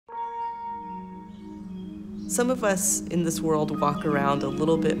Some of us in this world walk around a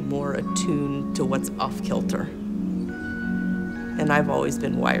little bit more attuned to what's off-kilter. And I've always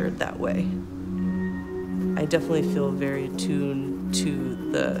been wired that way. I definitely feel very attuned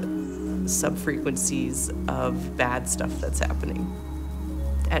to the sub-frequencies of bad stuff that's happening.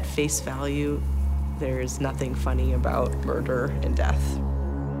 At face value, there's nothing funny about murder and death.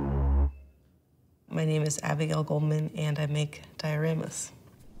 My name is Abigail Goldman, and I make dioramas.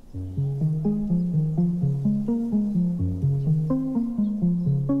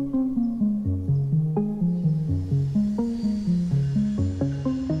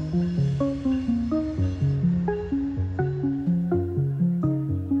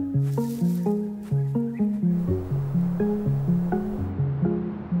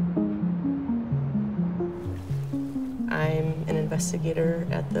 I'm an investigator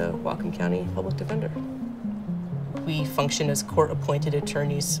at the Whatcom County Public Defender. We function as court-appointed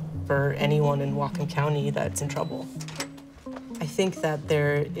attorneys for anyone in Whatcom County that's in trouble. I think that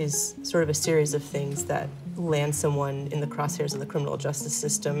there is sort of a series of things that land someone in the crosshairs of the criminal justice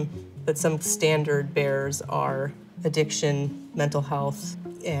system, but some standard bearers are addiction, mental health,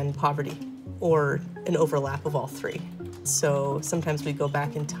 and poverty, or an overlap of all three. So sometimes we go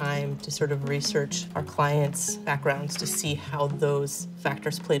back in time to sort of research our clients' backgrounds to see how those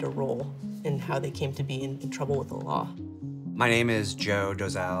factors played a role in how they came to be in trouble with the law. My name is Joe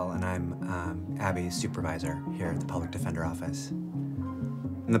Dozell, and I'm Abby's supervisor here at the Public Defender Office.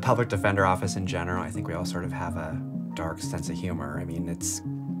 In the Public Defender Office in general, I think we all sort of have a dark sense of humor. I mean, it's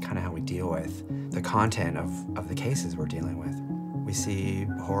kind of how we deal with the content of the cases we're dealing with. We see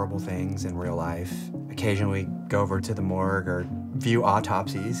horrible things in real life. Occasionally we go over to the morgue or view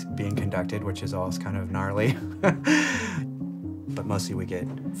autopsies being conducted, which is always kind of gnarly. But mostly we get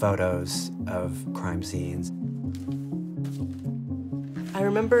photos of crime scenes. I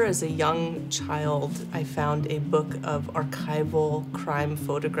remember as a young child, I found a book of archival crime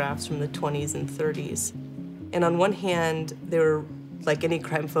photographs from the 20s and 30s. And on one hand, they were, like any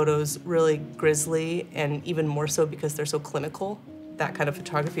crime photos, really grisly, and even more so because they're so clinical. That kind of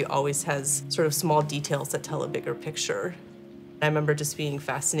photography always has sort of small details that tell a bigger picture. I remember just being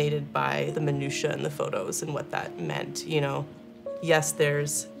fascinated by the minutia in the photos and what that meant, you know. Yes,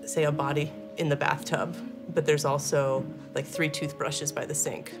 there's, say, a body in the bathtub, but there's also like 3 toothbrushes by the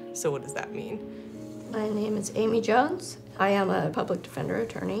sink. So what does that mean? My name is Amy Jones. I am a public defender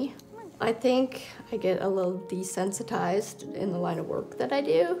attorney. I think I get a little desensitized in the line of work that I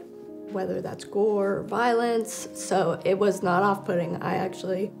do, whether that's gore or violence. So it was not off-putting. I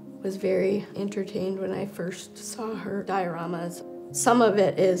actually was very entertained when I first saw her dioramas. Some of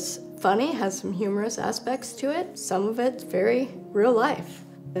it is funny, has some humorous aspects to it. Some of it's very real life.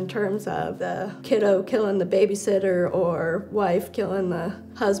 In terms of the kiddo killing the babysitter or wife killing the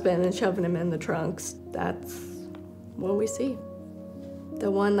husband and shoving him in the trunks, that's what we see. The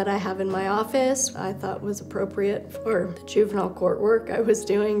one that I have in my office I thought was appropriate for the juvenile court work I was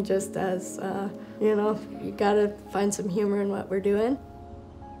doing, just as, you know, you gotta find some humor in what we're doing.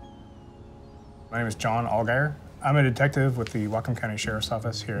 My name is John Allgaier. I'm a detective with the Whatcom County Sheriff's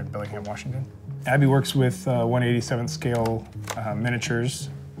Office here in Bellingham, Washington. Abby works with 1/87th scale miniatures.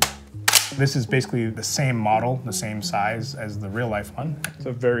 This is basically the same model, the same size as the real life one. It's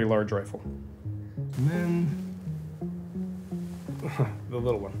a very large rifle. And then the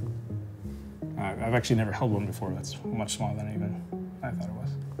little one. I've actually never held one before. That's much smaller than even I thought it was.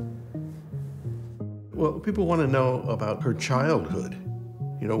 Well, people want to know about her childhood.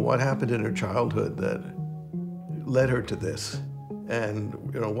 You know, what happened in her childhood that led her to this? And,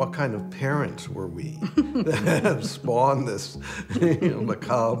 you know, what kind of parents were we that have spawned this, you know,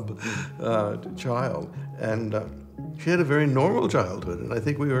 macabre child? And she had a very normal childhood, and I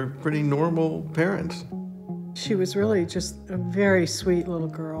think we were pretty normal parents. She was really just a very sweet little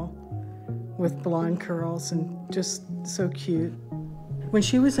girl with blonde curls and just so cute. When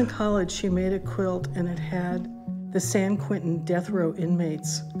she was in college, she made a quilt and it had the San Quentin death row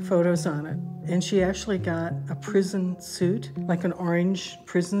inmates' photos on it. And she actually got a prison suit, like an orange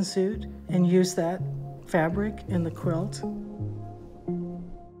prison suit, and used that fabric in the quilt.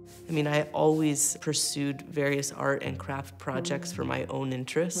 I mean, I always pursued various art and craft projects for my own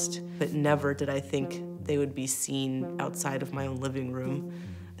interest, but never did I think they would be seen outside of my own living room.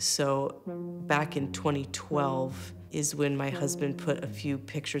 So back in 2012 is when my husband put a few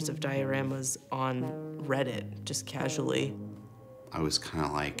pictures of dioramas on Reddit, just casually. I was kind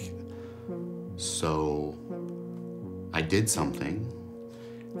of like, so I did something,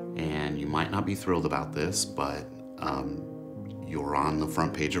 and you might not be thrilled about this, but You're on the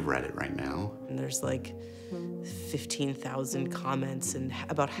front page of Reddit right now. And there's like 15,000 comments, and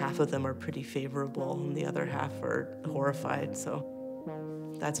about half of them are pretty favorable, and the other half are horrified. So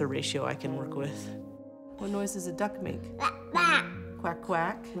that's a ratio I can work with. What noise does a duck make? Quack,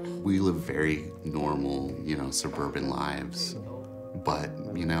 quack. We live very normal, suburban lives. But,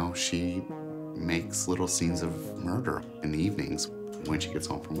 she makes little scenes of murder in the evenings when she gets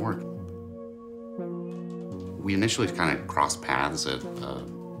home from work. We initially kind of crossed paths at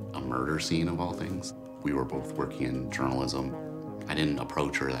a murder scene of all things. We were both working in journalism. I didn't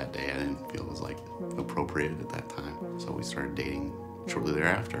approach her that day. I didn't feel it was appropriate at that time. So we started dating shortly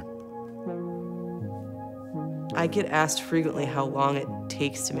thereafter. I get asked frequently how long it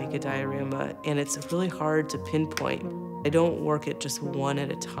takes to make a diorama, and it's really hard to pinpoint. I don't work at just one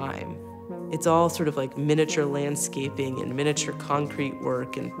at a time. It's all sort of like miniature landscaping and miniature concrete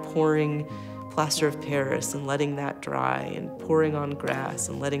work and pouring plaster of Paris and letting that dry and pouring on grass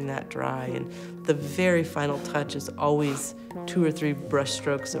and letting that dry. And the very final touch is always 2 or 3 brush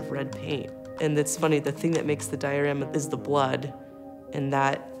strokes of red paint. And it's funny, the thing that makes the diorama is the blood, and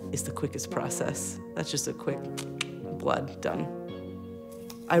that is the quickest process. That's just a quick blood, done.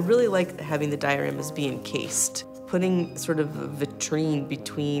 I really like having the dioramas be encased, putting sort of a vitrine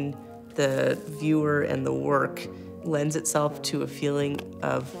between the viewer and the work lends itself to a feeling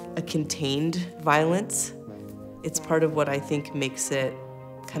of a contained violence. It's part of what I think makes it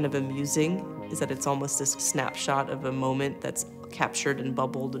kind of amusing, is that it's almost this snapshot of a moment that's captured and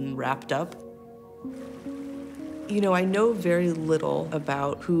bubbled and wrapped up. I know very little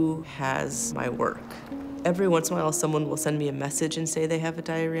about who has my work. Every once in a while, someone will send me a message and say they have a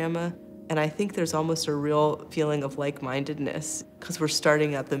diorama. And I think there's almost a real feeling of like-mindedness because we're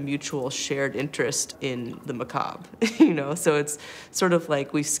starting at the mutual shared interest in the macabre, So it's sort of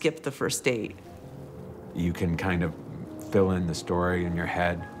like we skipped the first date. You can kind of fill in the story in your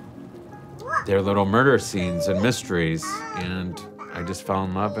head. They're little murder scenes and mysteries, and I just fell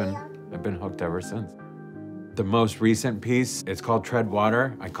in love, and I've been hooked ever since. The most recent piece, it's called Tread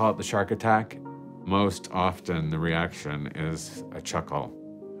Water. I call it the shark attack. Most often the reaction is a chuckle.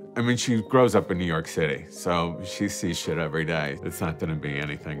 I mean, she grows up in New York City, so she sees shit every day. It's not gonna be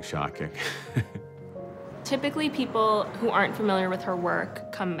anything shocking. Typically, people who aren't familiar with her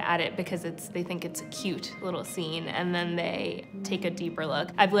work come at it because they think it's a cute little scene, and then they take a deeper look.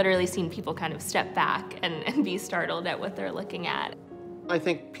 I've literally seen people kind of step back and be startled at what they're looking at. I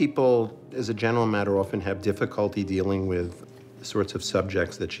think people, as a general matter, often have difficulty dealing with the sorts of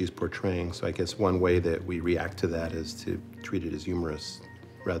subjects that she's portraying. So I guess one way that we react to that is to treat it as humorous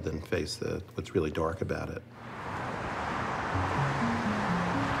rather than face what's really dark about it.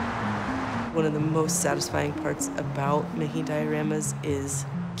 One of the most satisfying parts about making dioramas is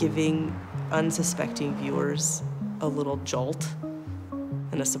giving unsuspecting viewers a little jolt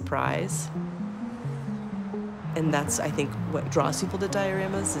and a surprise. And that's, I think, what draws people to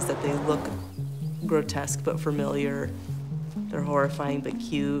dioramas, is that they look grotesque but familiar. They're horrifying but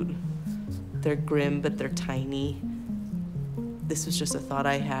cute. They're grim but they're tiny. This was just a thought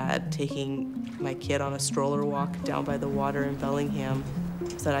I had, taking my kid on a stroller walk down by the water in Bellingham,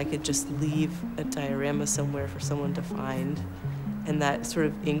 so that I could just leave a diorama somewhere for someone to find. And that sort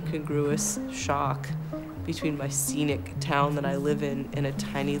of incongruous shock between my scenic town that I live in and a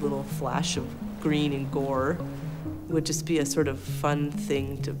tiny little flash of green and gore would just be a sort of fun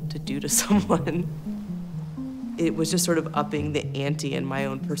thing to do to someone. It was just sort of upping the ante and my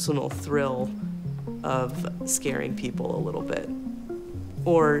own personal thrill of scaring people a little bit,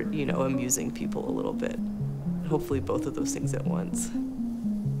 or, amusing people a little bit. Hopefully both of those things at once.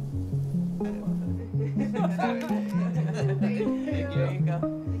 There you go.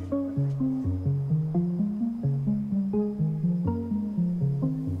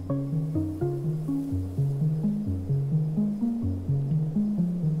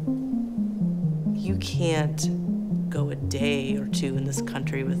 You can't go a day or two in this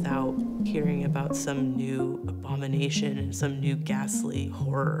country without hearing about some new abomination and some new ghastly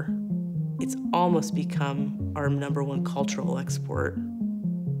horror. It's almost become our #1 cultural export,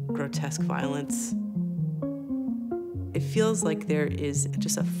 grotesque violence. It feels like there is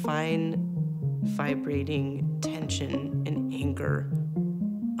just a fine, vibrating tension and anger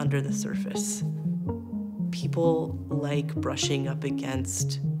under the surface. People like brushing up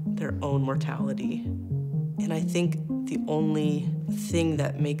against their own mortality. And I think the only thing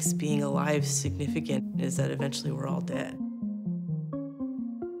that makes being alive significant is that eventually we're all dead.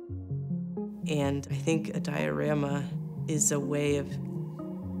 And I think a diorama is a way of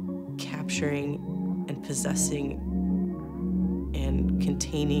capturing and possessing and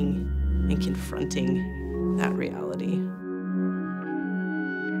containing and confronting that reality.